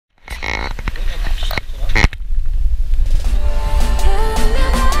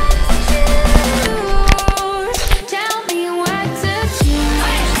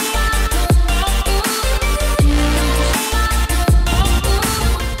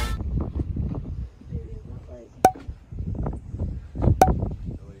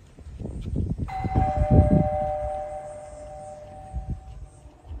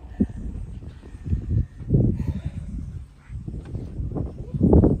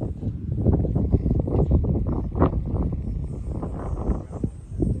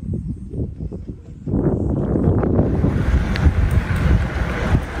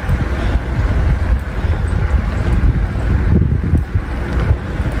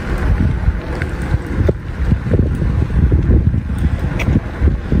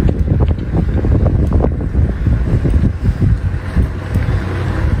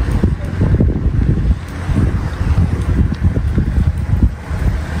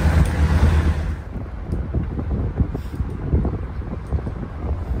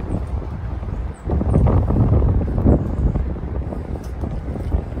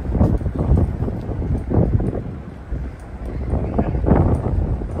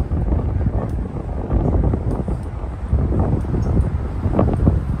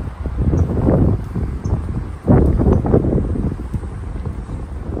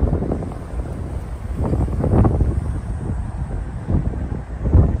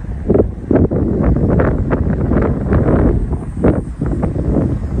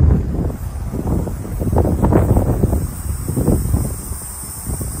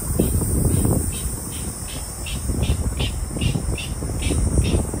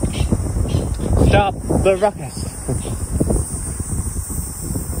Stop the ruckus.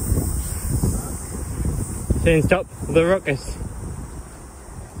 Saying stop the ruckus.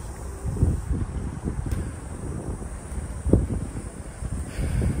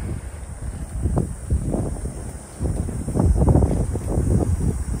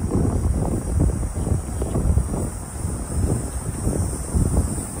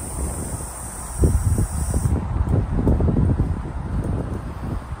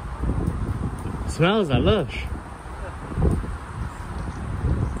 Smells are lush.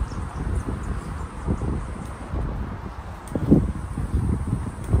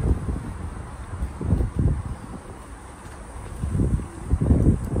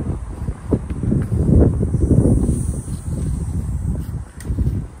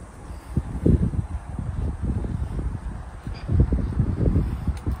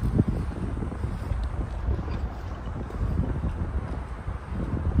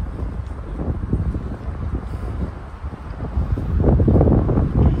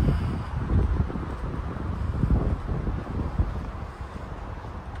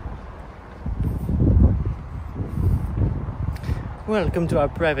 Welcome to our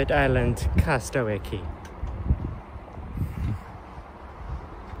private island, Castaway Cay.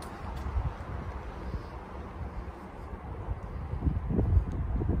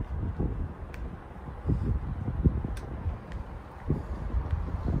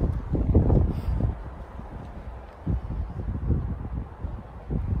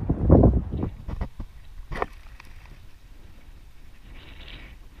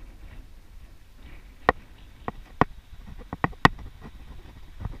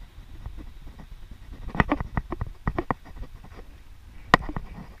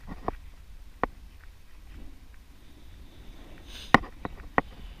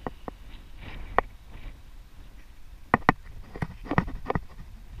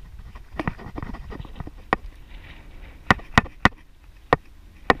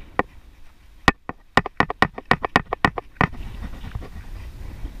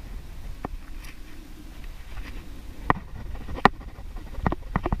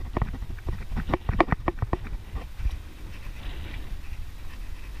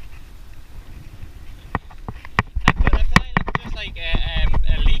 Like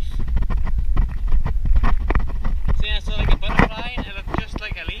a leaf. See, I saw like a butterfly and it looked just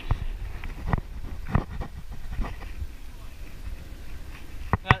like a leaf.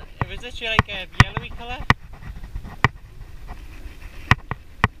 Well, it was literally like a yellowy colour.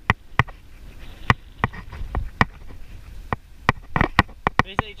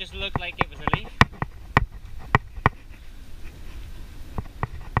 Basically, it just looked like it was a leaf.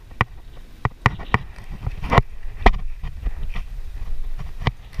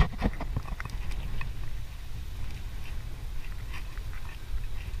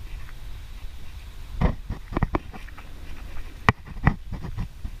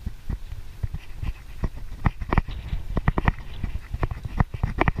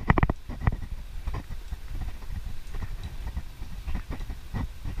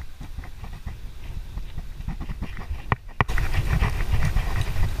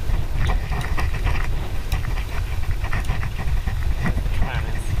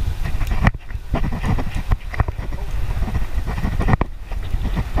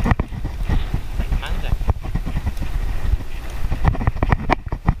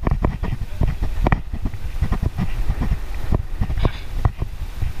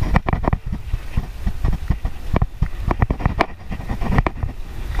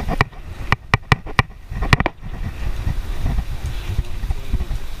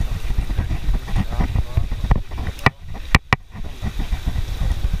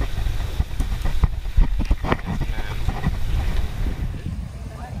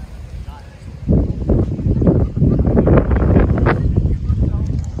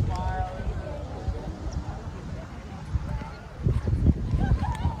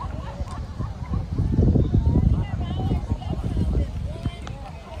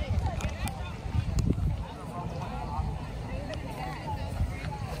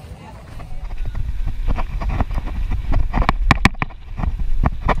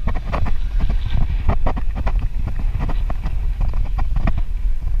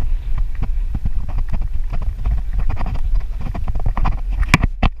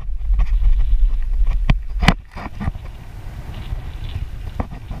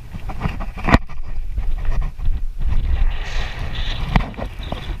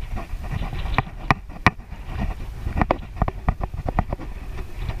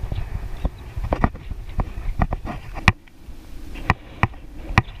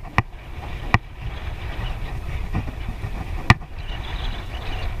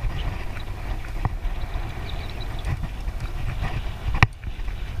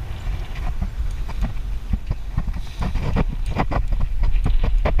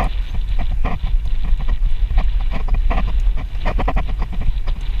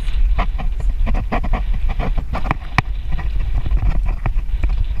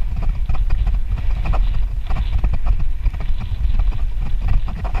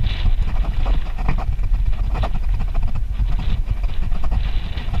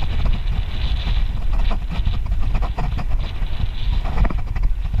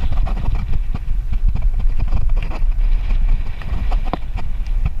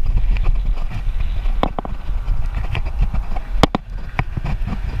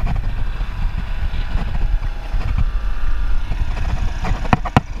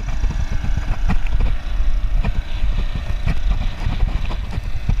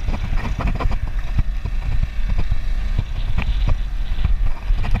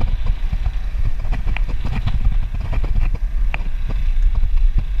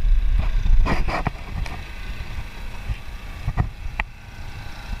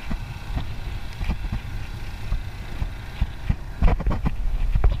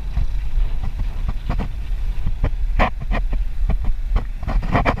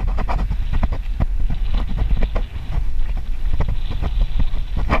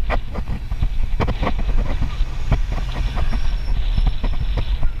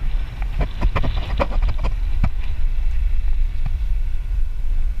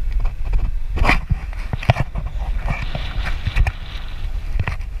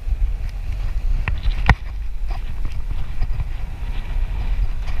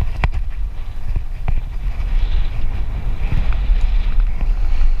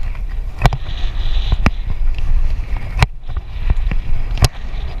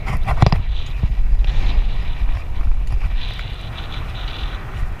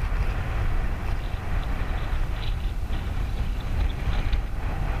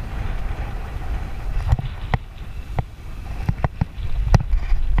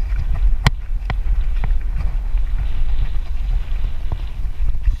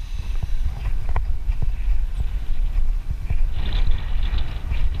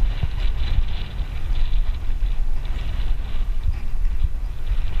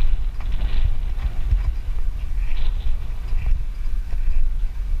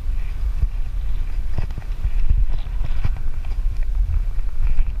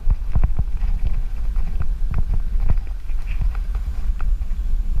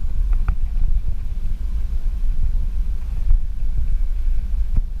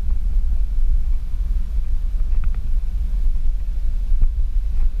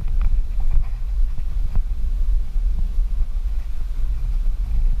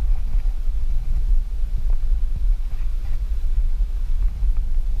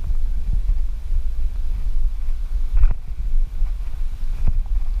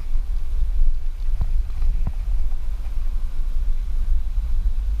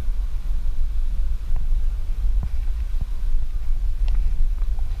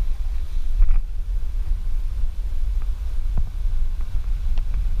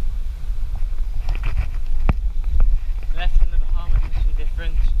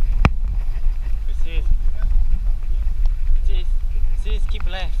 says keep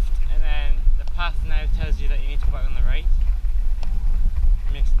left, and then the path now tells you that you need to go back on the right.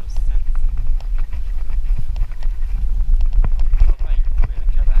 It makes no sense. Oh, right, where the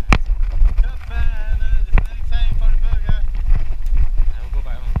cabanas are. Cabanas, it's nearly time for the burger. I will go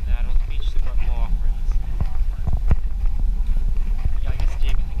back on the adult beach to got more offerings. You gotta get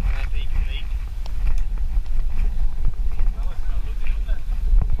steak, I think, when I think you can eat. Well, it's not looking, isn't it?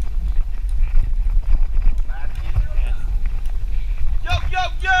 Yes. Yo, yo,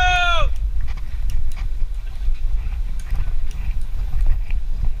 yo!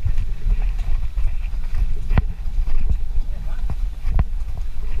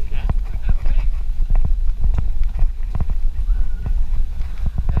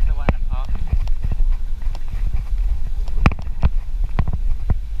 There's the water park.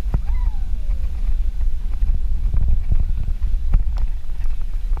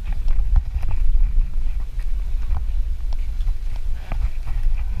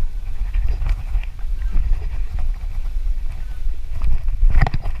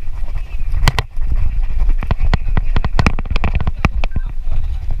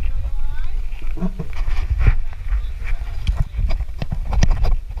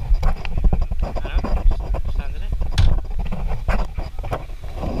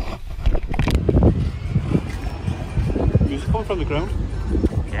 Music coming from the ground.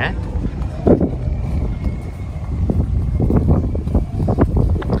 Yeah.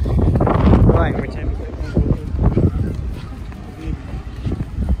 Right, which end?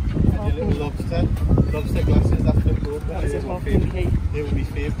 Your little lobster glasses, that's the good. They will be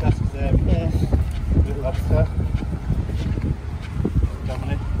fave glasses there. Yeah. Little lobster.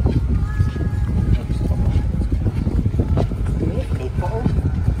 Dominic. Milk bottle.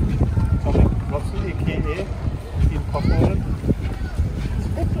 Tommy, lobster, AKA. Team popcorn. It's a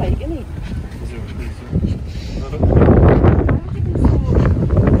bit flake, isn't it?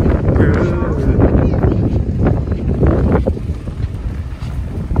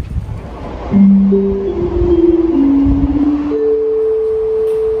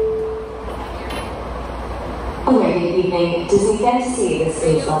 Good evening, Disney Fantasy. This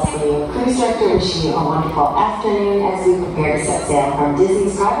is Leslie, your cruise director, wishing you a wonderful afternoon as we prepare to set sail from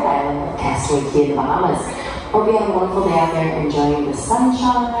Disney's private island, Castaway Cay in the Bahamas. Hope you have a wonderful day out there enjoying the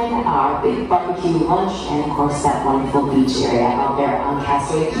sunshine, our big barbecue lunch, and of course that wonderful beach area out there on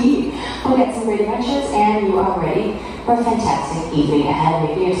Castaway Cay. We'll get some great adventures, and you are ready for a fantastic evening ahead.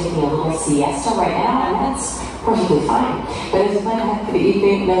 Maybe you're taking a little siesta right now, and that's perfectly fine. But as you plan ahead for the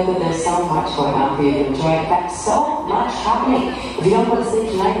evening, know that there's so much going on for you to enjoy. In fact, so much happening. If you don't go to sleep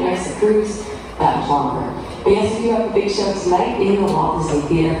tonight, the rest of the cruise, that much longer. But yes, we do have a big show tonight in the Walt Disney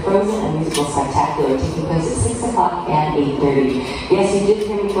Theater, Frozen, a musical spectacular, taking place at 6 o'clock and 8:30. Yes, you did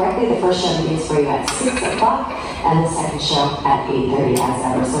hear me correctly. The first show begins for you at 6 o'clock, and the second show at 8:30 as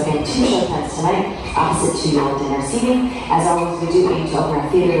ever. So again, 2 show times tonight, opposite to your dinner seating. As always, we do aim to open our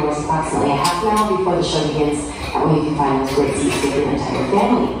theater doors approximately a half an hour before the show begins, and where you can find those great seats for your entire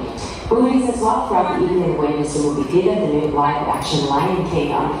family. Movies as well throughout the evening in the Wayne Disney Movie Theater, the new live-action Lion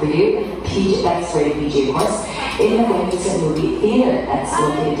King on for you. That's rated PG, of course. In the Wayne Disney Movie Theater, that's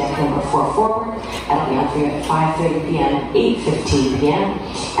located deck number 4 forward. That'll be on for you at 5:30 p.m. and 8:15 p.m.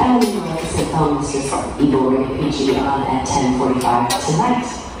 And the new Maleficent film, Mistress Evil, rated PG, on at 10:45 tonight.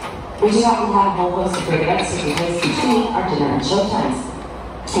 We do happen to have a whole host of great events taking place between our dinner and show times,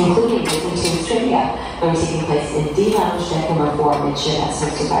 including Disney Tunes Trivia, that will be taking place in D Lounge, deck number 4, midship, that's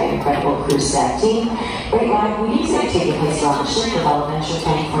hosted by an incredible cruise staff team. Great live music taking place around the ship with all adventure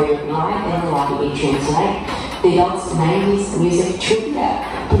playing for you live in the lobby atrium tonight. The adults 90s music trivia,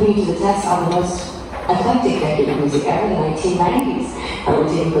 putting you to the test on the most eclectic decade of music ever, the 1990s. That will be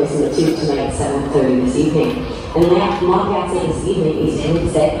taking place in the Tube tonight at 7:30 this evening. And then Montpiazza this evening is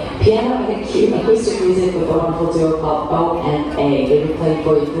Wednesday. Piano and acoustic music with a wonderful duo called O&A. They'll be playing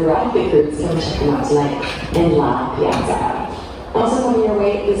for you throughout the cruise. Come check them out tonight in La Piazza. Also coming your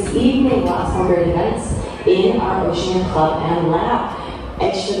way this evening, lots more great events in our Ocean Club and Lab.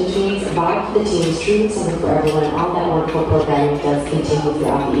 Edge for the Teens, Vibe for the Teens, Treat Something for Everyone, all that wonderful programming does continue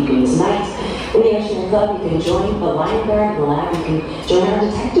throughout the evening tonight. In the Ocean Club, you can join the Lion Guard, the Lab, you can join our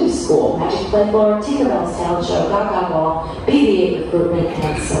detective school, Magic Play Floor, Tinkerbell's Talent Show, Gaga Ball, BB-8 recruitment,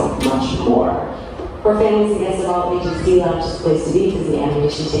 and so much more. For families and guests of all ages, D Lounge is the place to be because the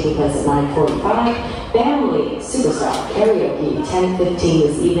animation taking place at 9:45. Family Superstar Karaoke, 10:15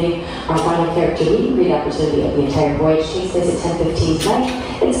 this evening. Our final character meet and greet opportunity of the entire voyage takes place at 10:15 tonight.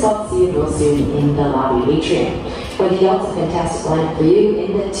 It's called See You Real Soon in the lobby atrium. For the adults, a fantastic lineup for you.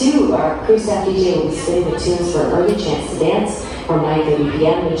 In the 2, our crew staff DJ will be spinning the tunes for an early chance to dance. From 9:30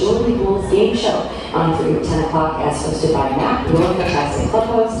 p.m., the Jewelry Bulls Game Show on through 10 o'clock as hosted by Matt, your fantastic club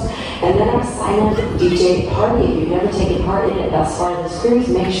host. And then our silent DJ party. If you've never taken part in it thus far this cruise,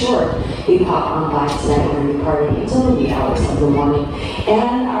 make sure you pop on by tonight. We're going to be partying until the wee hours of the morning.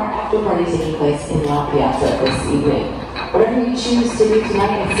 And our after party taking place in La Piazza this evening. Whatever you choose to do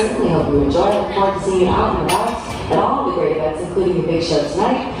tonight, I certainly hope you enjoy. I look forward to seeing you out and about at all the great events, including the big show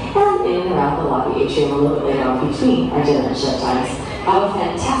tonight, and in and around the lobby atrium a little bit later on between our dinner and show times. Have a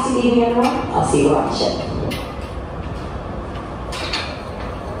fantastic evening, everyone. I'll see you on the ship.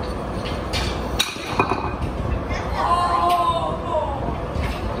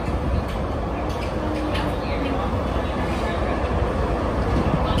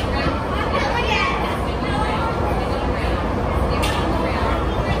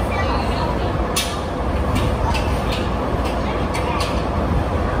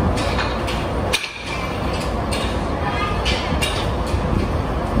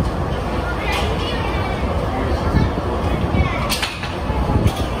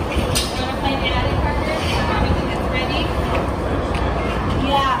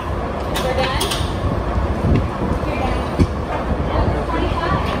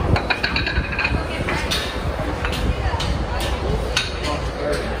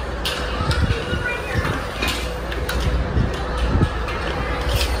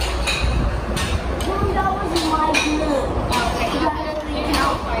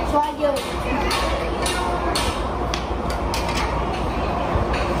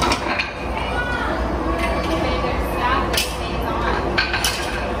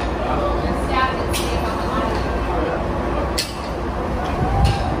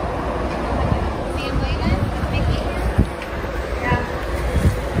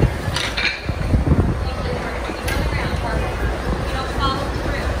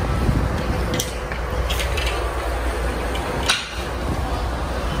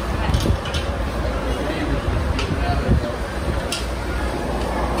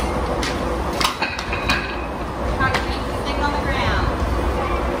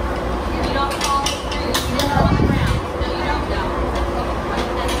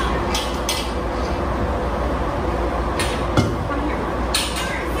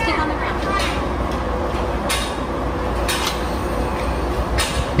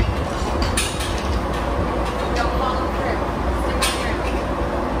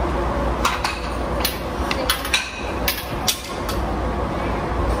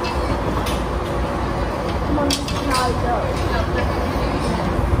 How it goes.